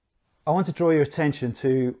I want to draw your attention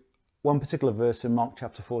to one particular verse in Mark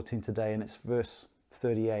chapter 14 today, and it's verse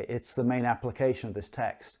 38. It's the main application of this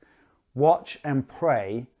text. Watch and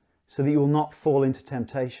pray so that you will not fall into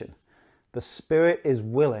temptation. The spirit is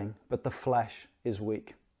willing, but the flesh is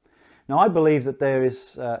weak. Now, I believe that there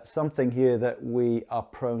is something here that we are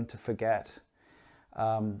prone to forget.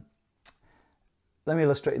 Let me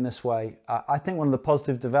illustrate in this way. I think one of the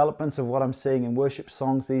positive developments of what I'm seeing in worship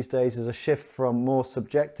songs these days is a shift from more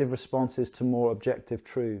subjective responses to more objective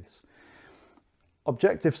truths.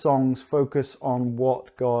 Objective songs focus on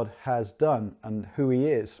what God has done and who He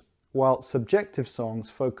is, while subjective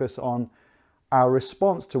songs focus on our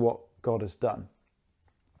response to what God has done.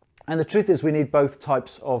 And the truth is we need both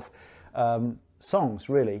types of songs,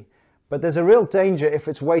 really. But there's a real danger if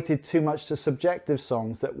it's weighted too much to subjective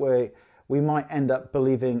songs that we might end up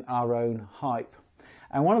believing our own hype.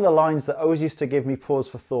 And one of the lines that always used to give me pause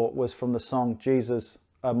for thought was from the song Jesus,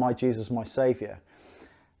 My Saviour.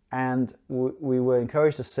 And we were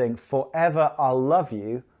encouraged to sing, "Forever I'll love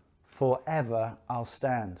you, forever I'll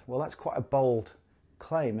stand." Well, that's quite a bold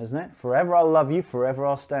claim, isn't it? Forever I'll love you, forever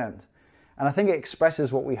I'll stand. And I think it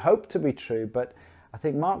expresses what we hope to be true, but I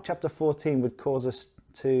think Mark chapter 14 would cause us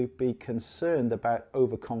to be concerned about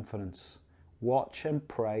overconfidence. Watch and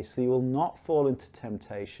pray so you will not fall into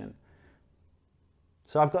temptation.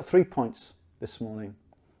 So I've got 3 points this morning,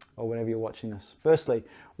 or whenever you're watching this. Firstly,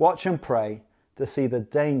 watch and pray to see the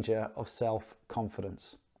danger of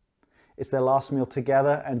self-confidence. It's their last meal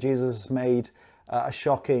together, and Jesus has made a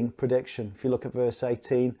shocking prediction. If you look at verse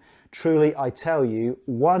 18, "Truly I tell you,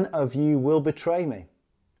 one of you will betray me,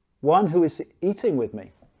 one who is eating with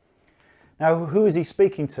me." Now, who is he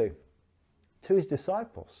speaking to? To his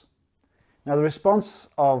disciples. Now, the response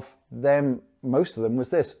of them, most of them, was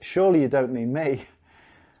this: "Surely you don't mean me."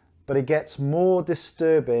 But it gets more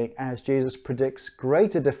disturbing as Jesus predicts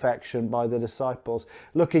greater defection by the disciples.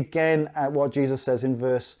 Look again at what Jesus says in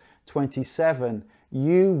verse 27.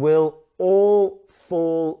 "You will all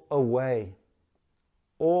fall away."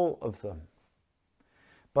 All of them.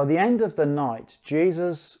 By the end of the night,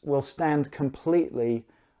 Jesus will stand completely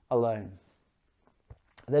alone.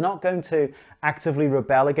 They're not going to actively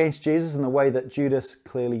rebel against Jesus in the way that Judas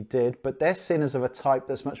clearly did, but their sin is of a type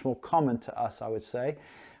that's much more common to us, I would say.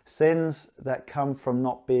 Sins that come from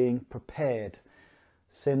not being prepared.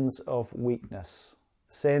 Sins of weakness.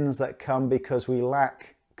 Sins that come because we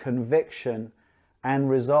lack conviction and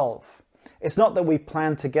resolve. It's not that we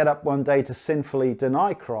plan to get up one day to sinfully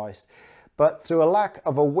deny Christ, but through a lack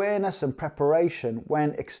of awareness and preparation,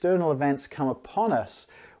 when external events come upon us,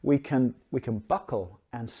 we can buckle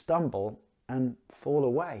and stumble and fall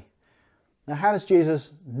away. Now, how does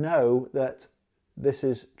Jesus know that this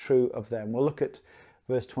is true of them? Well, look at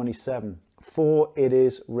verse 27. "For it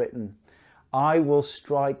is written, I will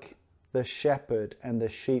strike the shepherd and the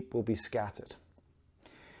sheep will be scattered."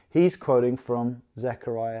 He's quoting from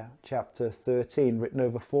Zechariah chapter 13, written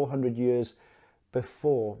over 400 years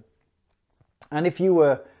before. And if you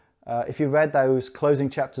read those closing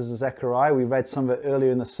chapters of Zechariah, we read some of it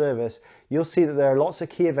earlier in the service, you'll see that there are lots of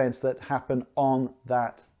key events that happen on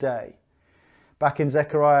that day. Back in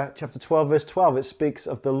Zechariah chapter 12, verse 12, it speaks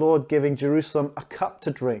of the Lord giving Jerusalem a cup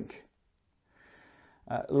to drink.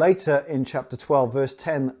 Later in chapter 12, verse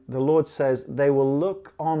 10, the Lord says, "They will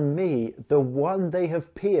look on me, the one they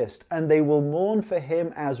have pierced, and they will mourn for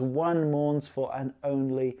him as one mourns for an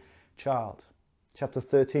only child." Chapter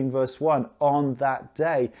 13, verse 1, "On that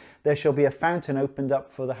day there shall be a fountain opened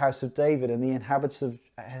up for the house of David and the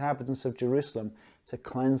inhabitants of Jerusalem to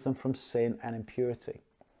cleanse them from sin and impurity."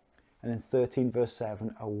 And in 13, verse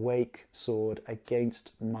 7, "A wake sword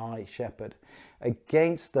against my shepherd,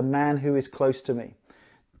 against the man who is close to me,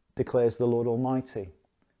 declares the Lord Almighty.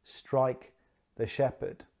 Strike the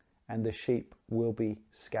shepherd, and the sheep will be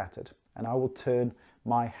scattered, and I will turn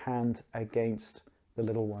my hand against the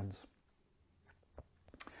little ones."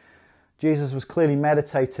 Jesus was clearly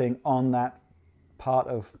meditating on that part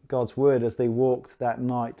of God's word as they walked that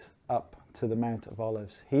night up to the Mount of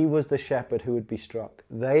Olives. He was the shepherd who would be struck.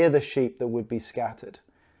 They are the sheep that would be scattered.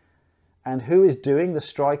 And who is doing the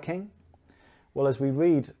striking? Well, as we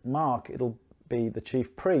read Mark, it'll be the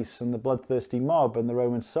chief priests and the bloodthirsty mob and the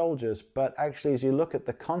Roman soldiers. But actually, as you look at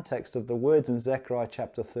the context of the words in Zechariah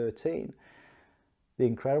chapter 13, the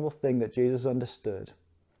incredible thing that Jesus understood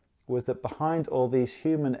was that behind all these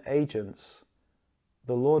human agents,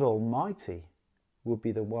 the Lord Almighty would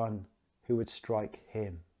be the one who would strike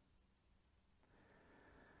him.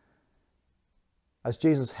 As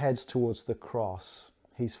Jesus heads towards the cross,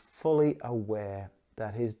 he's fully aware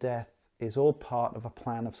that his death is all part of a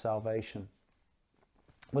plan of salvation.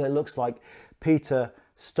 Well, it looks like Peter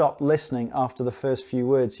stop listening after the first few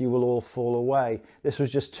words, you will all fall away. This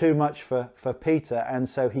was just too much for Peter, and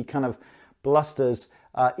so he kind of blusters,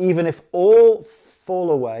 even if all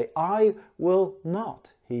fall away, I will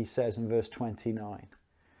not, he says in verse 29.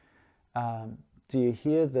 Do you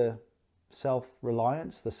hear the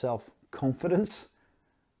self-reliance, the self-confidence?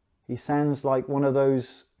 He sounds like one of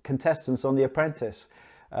those contestants on The Apprentice,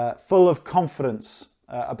 full of confidence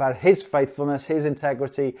about his faithfulness, his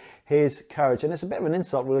integrity, his courage. And it's a bit of an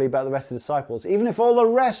insult really about the rest of the disciples. Even if all the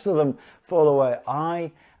rest of them fall away,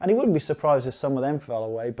 and he wouldn't be surprised if some of them fell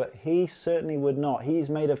away, but he certainly would not. He's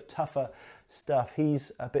made of tougher stuff.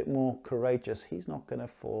 He's a bit more courageous. He's not going to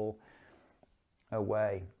fall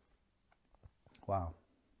away. Wow.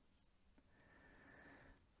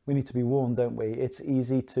 We need to be warned, don't we? It's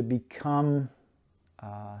easy to become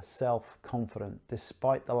self-confident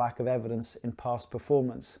despite the lack of evidence in past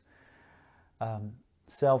performance.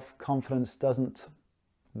 Self-confidence doesn't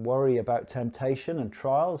worry about temptation and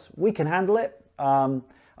trials. We can handle it.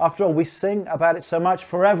 After all, we sing about it so much.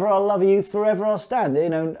 Forever I'll love you, forever I'll stand. You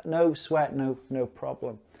know, no sweat, no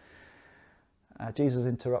problem. Jesus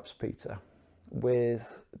interrupts Peter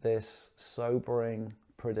with this sobering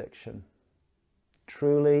prediction.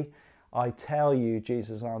 Truly, I tell you,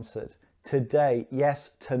 Jesus answered, today,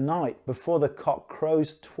 yes, tonight, before the cock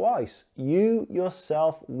crows twice, you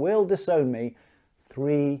yourself will disown me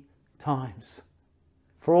 3 times.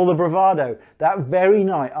 For all the bravado, that very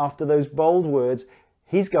night after those bold words,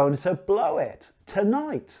 he's going to blow it.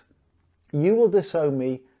 Tonight, you will disown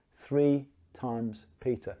me 3 times,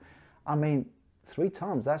 Peter. I mean, 3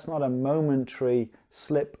 times, that's not a momentary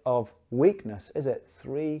slip of weakness, is it?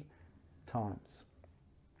 3 times.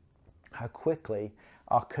 How quickly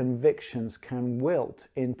our convictions can wilt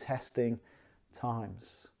in testing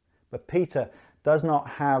times. But Peter does not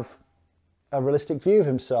have a realistic view of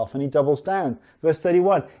himself, and he doubles down. Verse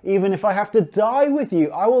 31, even if I have to die with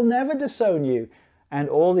you, I will never disown you. And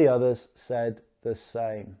all the others said the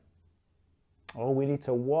same. Oh, we need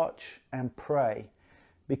to watch and pray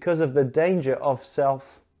because of the danger of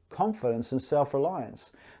self-confidence and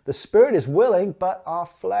self-reliance. The spirit is willing, but our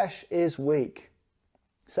flesh is weak.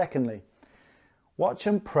 Secondly, watch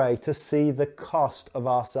and pray to see the cost of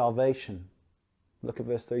our salvation. Look at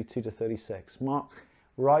verse 32 to 36. Mark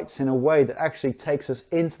writes in a way that actually takes us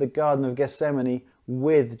into the Garden of Gethsemane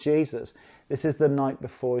with Jesus. This is the night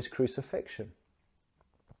before his crucifixion.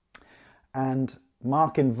 And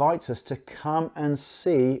Mark invites us to come and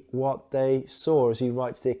see what they saw as he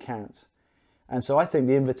writes the account. And so I think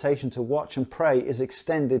the invitation to watch and pray is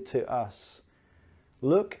extended to us.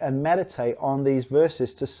 Look and meditate on these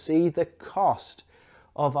verses to see the cost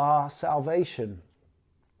of our salvation.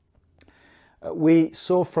 We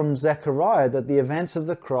saw from Zechariah that the events of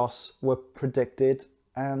the cross were predicted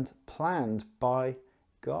and planned by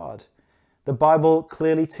God. The Bible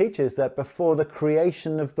clearly teaches that before the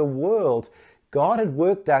creation of the world, God had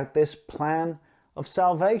worked out this plan of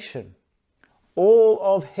salvation. All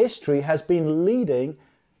of history has been leading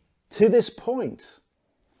to this point.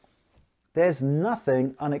 There's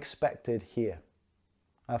nothing unexpected here.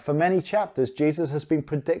 For many chapters, Jesus has been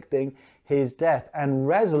predicting his death and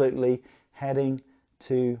resolutely heading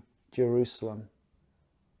to Jerusalem.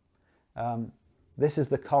 This is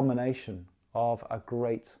the culmination of a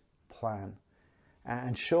great plan.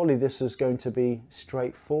 And surely this is going to be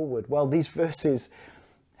straightforward. Well, these verses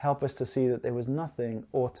help us to see that there was nothing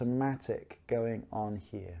automatic going on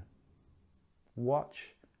here.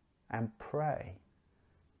 Watch and pray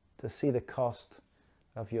to see the cost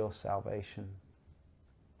of your salvation.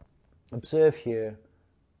 Observe here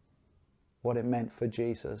what it meant for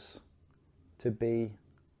Jesus to be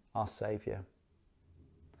our Saviour.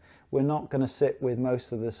 We're not going to sit with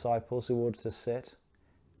most of the disciples who ordered to sit.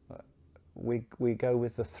 We go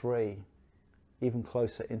with the 3, even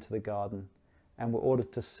closer into the garden, and we're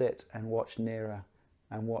ordered to sit and watch nearer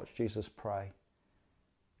and watch Jesus pray.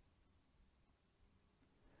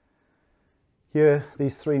 Here,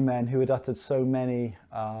 these 3 men who had uttered so many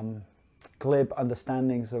glib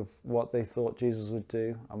understandings of what they thought Jesus would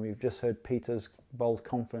do, and we've just heard Peter's bold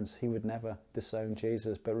confidence he would never disown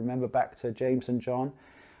Jesus. But remember back to James and John,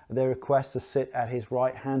 their request to sit at his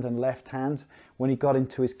right hand and left hand when he got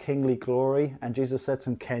into his kingly glory, and Jesus said to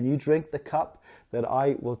him, can you drink the cup that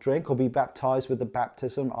I will drink, or be baptized with the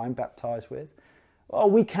baptism I'm baptized with? Well,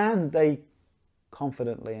 we can, they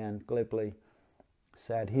confidently and glibly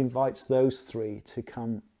said. He invites those 3 to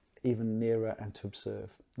come even nearer and to observe.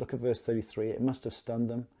 Look at verse 33. It must have stunned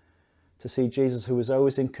them to see Jesus, who was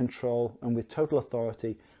always in control and with total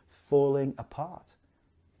authority, falling apart.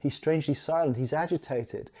 He's strangely silent. He's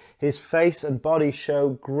agitated. His face and body show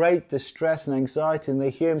great distress and anxiety, and they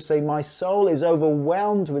hear him say, "My soul is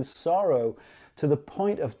overwhelmed with sorrow to the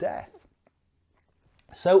point of death."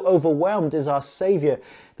 So overwhelmed is our Saviour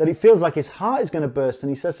that he feels like his heart is going to burst, and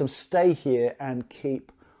he says to him, "Stay here and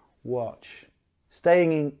keep watch."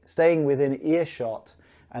 Staying within earshot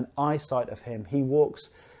and eyesight of him, he walks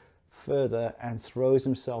further and throws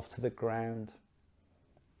himself to the ground.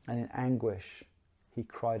 And in anguish, he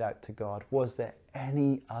cried out to God. Was there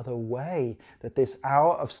any other way that this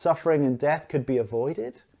hour of suffering and death could be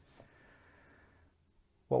avoided?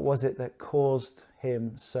 What was it that caused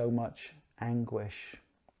him so much anguish?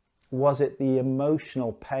 Was it the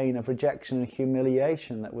emotional pain of rejection and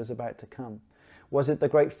humiliation that was about to come? Was it the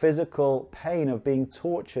great physical pain of being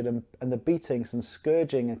tortured and the beatings and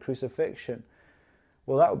scourging and crucifixion?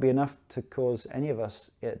 Well, that would be enough to cause any of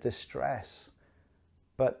us distress.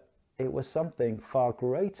 But it was something far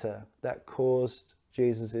greater that caused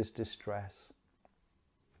Jesus' distress.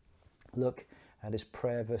 Look at his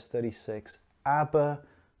prayer, verse 36. Abba,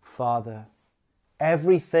 Father,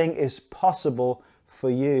 everything is possible for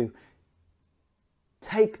you.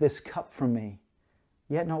 Take this cup from me,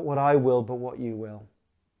 yet not what I will, but what you will.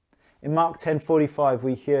 In Mark 10:45,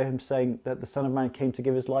 we hear him saying that the Son of Man came to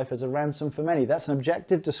give his life as a ransom for many. That's an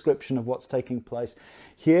objective description of what's taking place.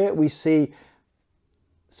 Here we see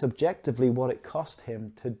subjectively what it cost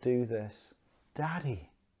him to do this. Daddy,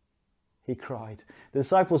 he cried. The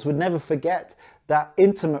disciples would never forget that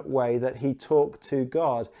intimate way that he talked to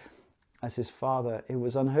God as his Father. It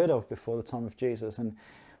was unheard of before the time of Jesus, and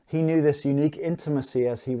he knew this unique intimacy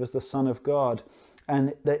as he was the Son of God,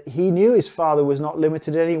 and that he knew his Father was not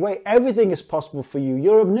limited in any way. Everything is possible for you.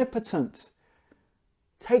 You're omnipotent.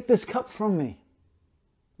 Take this cup from me.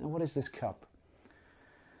 Now, what is this cup?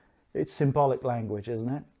 It's symbolic language, isn't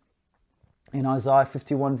it? In Isaiah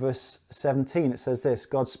 51 verse 17, it says this: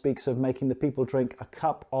 God speaks of making the people drink a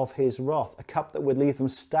cup of his wrath, a cup that would leave them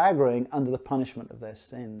staggering under the punishment of their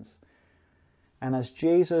sins. And as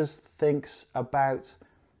Jesus thinks about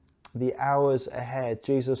the hours ahead,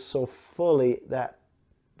 Jesus saw fully that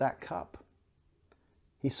cup.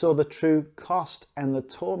 He saw the true cost and the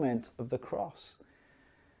torment of the cross.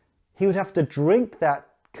 He would have to drink that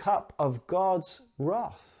cup of God's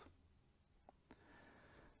wrath,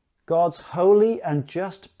 God's holy and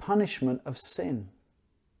just punishment of sin,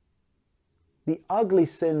 the ugly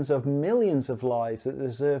sins of millions of lives that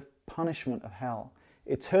deserve punishment of hell,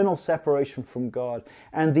 eternal separation from God.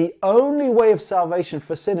 And the only way of salvation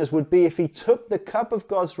for sinners would be if he took the cup of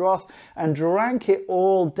God's wrath and drank it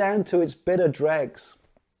all down to its bitter dregs.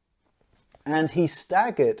 And he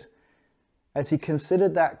staggered as he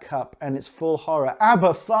considered that cup and its full horror.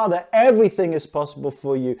 Abba, Father, everything is possible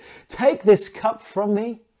for you. Take this cup from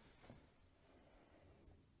me.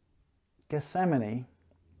 Gethsemane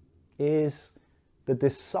is the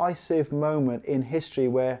decisive moment in history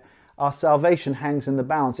where our salvation hangs in the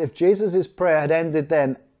balance. If Jesus' prayer had ended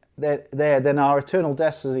then our eternal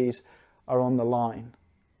destinies are on the line.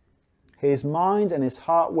 His mind and his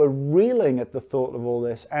heart were reeling at the thought of all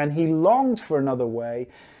this, and he longed for another way.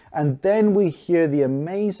 And then we hear the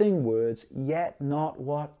amazing words, "Yet not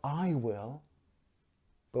what I will,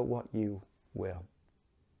 but what you will."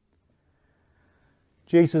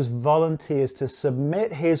 Jesus volunteers to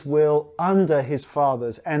submit his will under his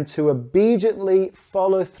Father's and to obediently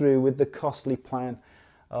follow through with the costly plan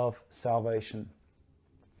of salvation.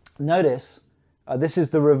 Notice, this is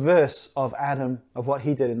the reverse of Adam, of what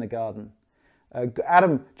he did in the garden.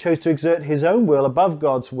 Adam chose to exert his own will above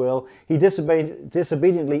God's will. He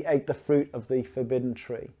disobediently ate the fruit of the forbidden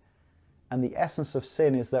tree. And the essence of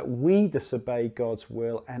sin is that we disobey God's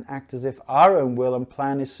will and act as if our own will and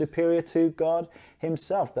plan is superior to God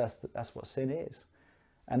himself. That's what sin is.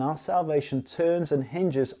 And our salvation turns and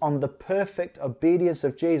hinges on the perfect obedience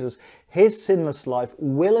of Jesus, his sinless life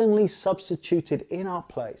willingly substituted in our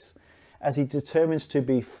place as he determines to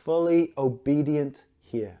be fully obedient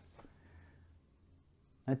here.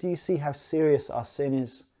 Now, do you see how serious our sin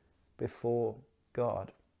is before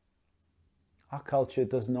God? Our culture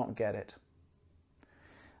does not get it.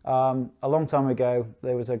 A long time ago,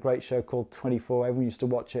 there was a great show called 24. Everyone used to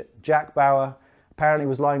watch it. Jack Bauer apparently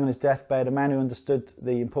was lying on his deathbed, a man who understood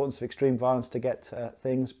the importance of extreme violence to get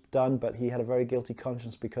things done, but he had a very guilty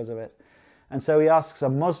conscience because of it. And so he asks a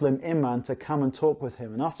Muslim imam to come and talk with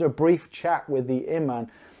him. And after a brief chat with the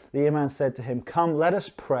imam said to him, "Come, let us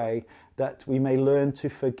pray that we may learn to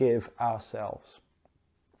forgive ourselves."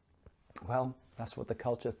 Well, that's what the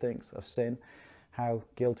culture thinks of sin, how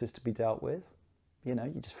guilt is to be dealt with. You know,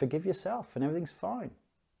 you just forgive yourself and everything's fine.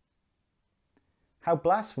 How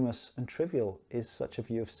blasphemous and trivial is such a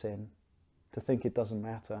view of sin, to think it doesn't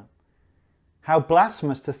matter. How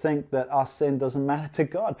blasphemous to think that our sin doesn't matter to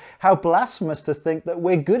God. How blasphemous to think that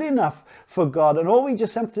we're good enough for God and all we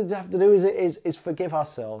just have to do is forgive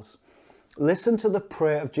ourselves. Listen to the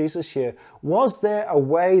prayer of Jesus here. Was there a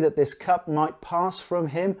way that this cup might pass from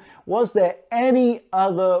him? Was there any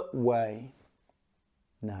other way?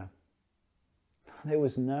 No. There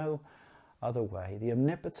was no other way. The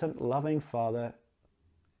omnipotent, loving Father,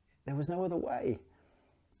 there was no other way.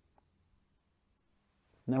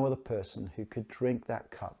 No other person who could drink that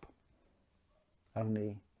cup.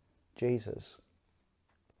 Only Jesus.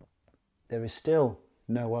 There is still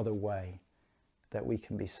no other way that we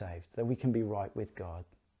can be saved, that we can be right with God,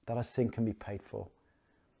 that our sin can be paid for.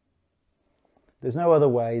 There's no other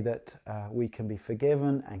way that we can be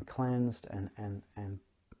forgiven and cleansed and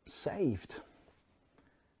saved.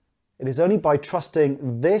 It is only by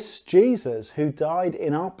trusting this Jesus who died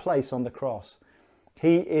in our place on the cross.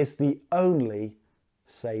 He is the only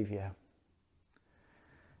Saviour.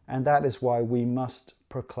 And that is why we must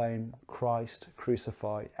proclaim Christ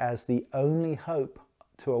crucified as the only hope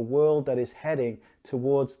to a world that is heading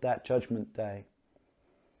towards that judgment day.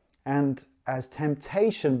 And as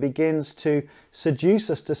temptation begins to seduce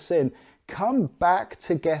us to sin, come back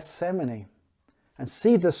to Gethsemane and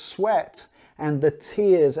see the sweat and the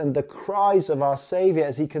tears and the cries of our Saviour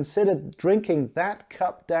as he considered drinking that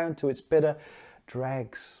cup down to its bitter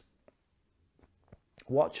dregs.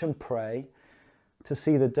 Watch and pray to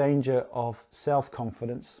see the danger of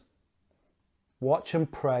self-confidence. Watch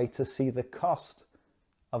and pray to see the cost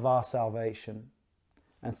of our salvation.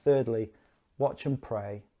 And thirdly, watch and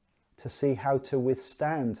pray to see how to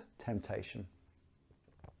withstand temptation.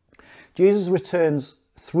 Jesus returns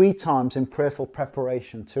 3 times in prayerful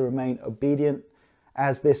preparation to remain obedient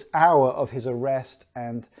as this hour of his arrest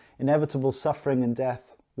and inevitable suffering and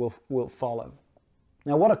death will follow.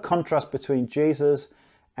 Now, what a contrast between Jesus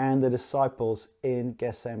and the disciples in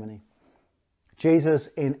Gethsemane. Jesus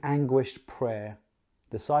in anguished prayer.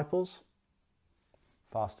 Disciples,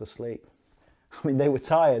 fast asleep. I mean, they were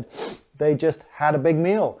tired. They just had a big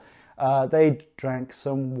meal. They drank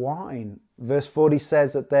some wine. Verse 40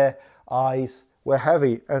 says that their eyes were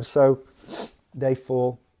heavy, and so they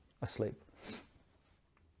fall asleep.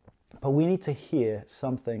 But we need to hear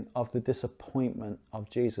something of the disappointment of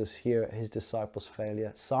Jesus here at his disciples'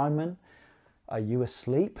 failure. Simon, are you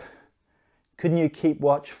asleep? Couldn't you keep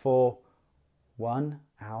watch for 1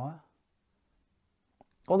 hour?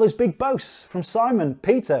 All those big boasts from Simon,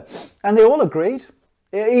 Peter, and they all agreed.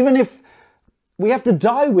 Even if we have to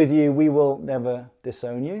die with you, we will never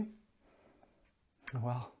disown you.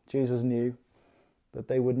 Well, Jesus knew that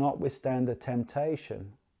they would not withstand the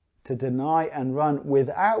temptation to deny and run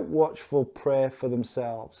without watchful prayer for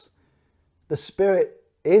themselves. The spirit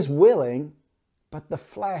is willing, but the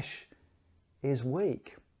flesh is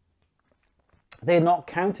weak. They're not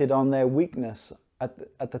counted on their weakness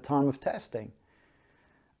at the time of testing.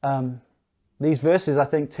 These verses, I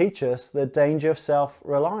think, teach us the danger of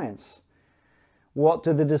self-reliance. What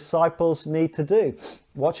do the disciples need to do?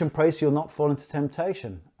 Watch and pray so you'll not fall into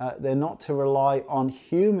temptation. They're not to rely on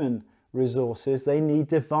human resources. They need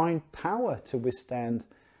divine power to withstand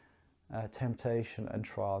temptation and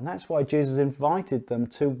trial. And that's why Jesus invited them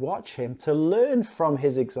to watch him, to learn from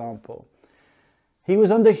his example. He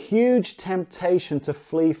was under huge temptation to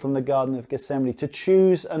flee from the Garden of Gethsemane, to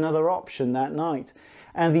choose another option that night.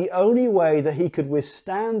 And the only way that he could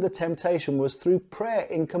withstand the temptation was through prayer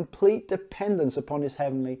in complete dependence upon his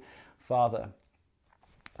heavenly Father.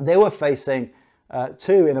 They were facing,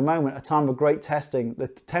 too, in a moment, a time of great testing. The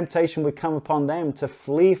temptation would come upon them to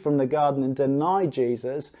flee from the garden and deny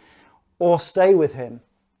Jesus or stay with him.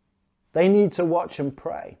 They need to watch and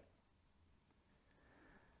pray.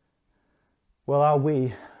 Well, are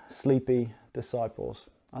we sleepy disciples?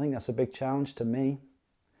 I think that's a big challenge to me.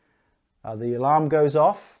 The alarm goes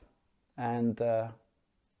off, and to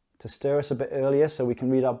stir us a bit earlier so we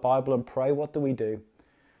can read our Bible and pray, what do?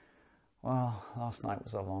 Well, last night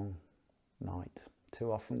was a long night.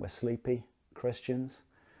 Too often we're sleepy Christians.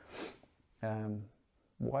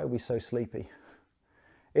 Why are we so sleepy?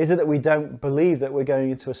 Is it that we don't believe that we're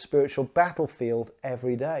going into a spiritual battlefield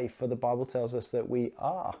every day? For the Bible tells us that we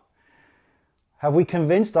are. Have we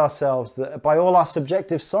convinced ourselves that by all our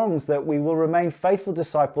subjective songs that we will remain faithful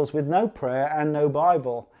disciples with no prayer and no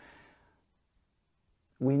Bible?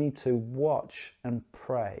 We need to watch and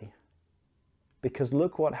pray, because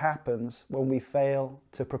look what happens when we fail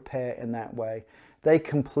to prepare in that way. They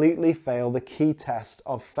completely fail the key test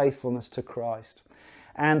of faithfulness to Christ.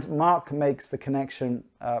 And Mark makes the connection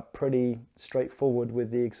pretty straightforward with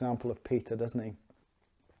the example of Peter, doesn't he?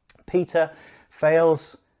 Peter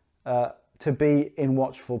fails to be in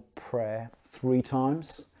watchful prayer 3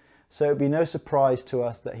 times. So it'd be no surprise to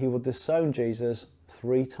us that he will disown Jesus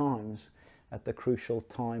 3 times at the crucial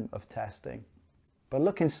time of testing. But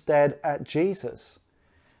look instead at Jesus.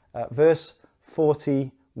 Verse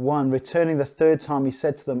 41, returning the 3rd time, he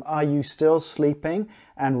said to them, "Are you still sleeping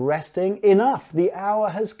and resting? Enough, the hour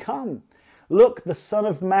has come. Look, the Son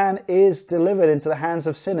of Man is delivered into the hands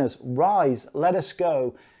of sinners. Rise, let us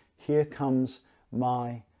go. Here comes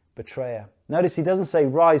my betrayer." Notice he doesn't say,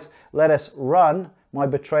 "Rise, let us run. My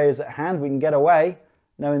betrayer is at hand. We can get away."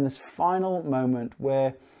 No, in this final moment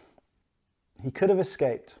where he could have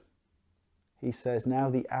escaped, he says, "Now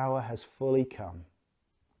the hour has fully come."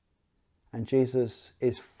 And Jesus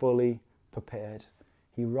is fully prepared.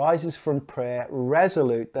 He rises from prayer,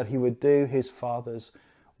 resolute that he would do his Father's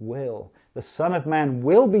will. The Son of Man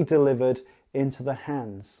will be delivered into the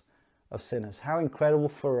hands of sinners. How incredible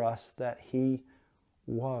for us that he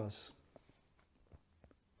was.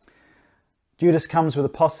 Judas comes with a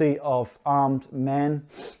posse of armed men.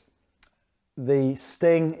 The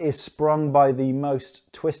sting is sprung by the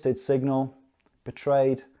most twisted signal,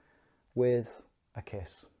 betrayed with a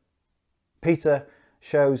kiss. Peter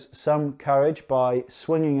shows some courage by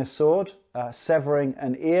swinging a sword, severing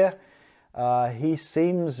an ear. He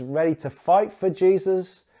seems ready to fight for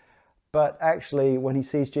Jesus, but actually when he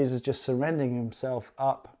sees Jesus just surrendering himself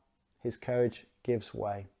up, his courage gives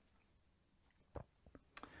way.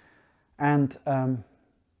 And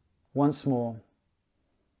once more,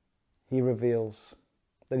 he reveals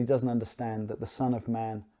that he doesn't understand that the Son of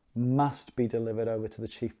Man must be delivered over to the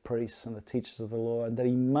chief priests and the teachers of the law, and that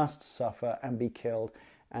he must suffer and be killed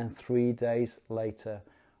and 3 days later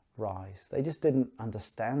rise. They just didn't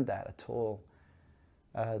understand that at all.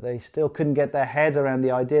 They still couldn't get their head around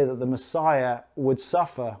the idea that the Messiah would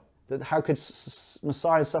suffer. That how could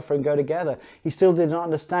Messiah and suffering go together? He still did not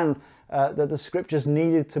understand that the scriptures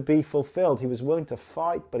needed to be fulfilled. He was willing to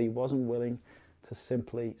fight, but he wasn't willing to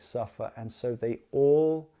simply suffer. And so they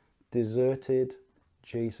all deserted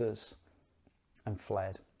Jesus and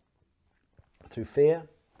fled. Through fear,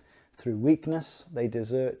 through weakness, they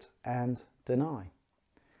desert and deny.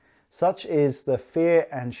 Such is the fear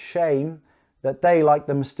and shame that they, like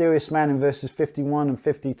the mysterious man in verses 51 and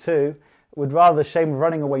 52, would rather the shame of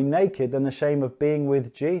running away naked than the shame of being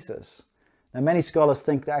with Jesus. Now, many scholars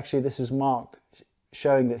think that actually this is Mark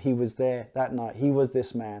showing that he was there that night. He was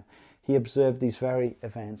this man. He observed these very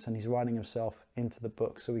events, and he's writing himself into the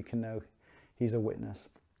book so we can know he's a witness.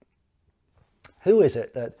 Who is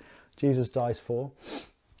it that Jesus dies for?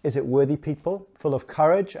 Is it worthy people, full of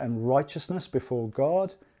courage and righteousness before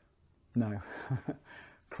God? No.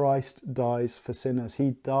 Christ dies for sinners.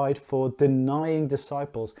 He died for denying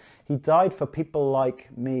disciples. He died for people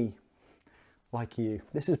like me, like you.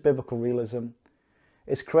 This is biblical realism.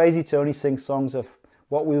 It's crazy to only sing songs of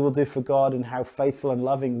what we will do for God and how faithful and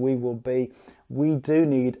loving we will be. We do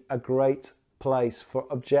need a great place for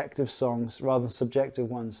objective songs rather than subjective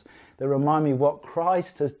ones that remind me what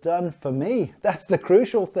Christ has done for me. That's the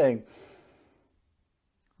crucial thing.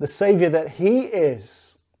 The Savior that he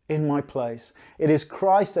is in my place. It is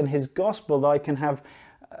Christ and his gospel that I can have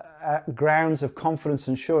grounds of confidence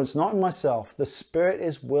and assurance, not in myself. The spirit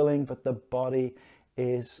is willing, but the body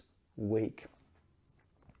is weak.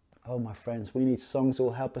 Oh, my friends, we need songs that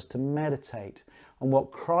will help us to meditate on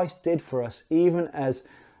what Christ did for us, even as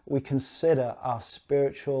we consider our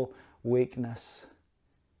spiritual weakness.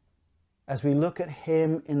 As we look at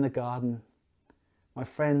him in the garden, my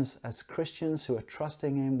friends, as Christians who are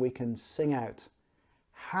trusting him, we can sing out,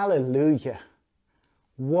 "Hallelujah!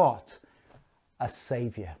 What a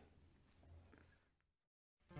Saviour!"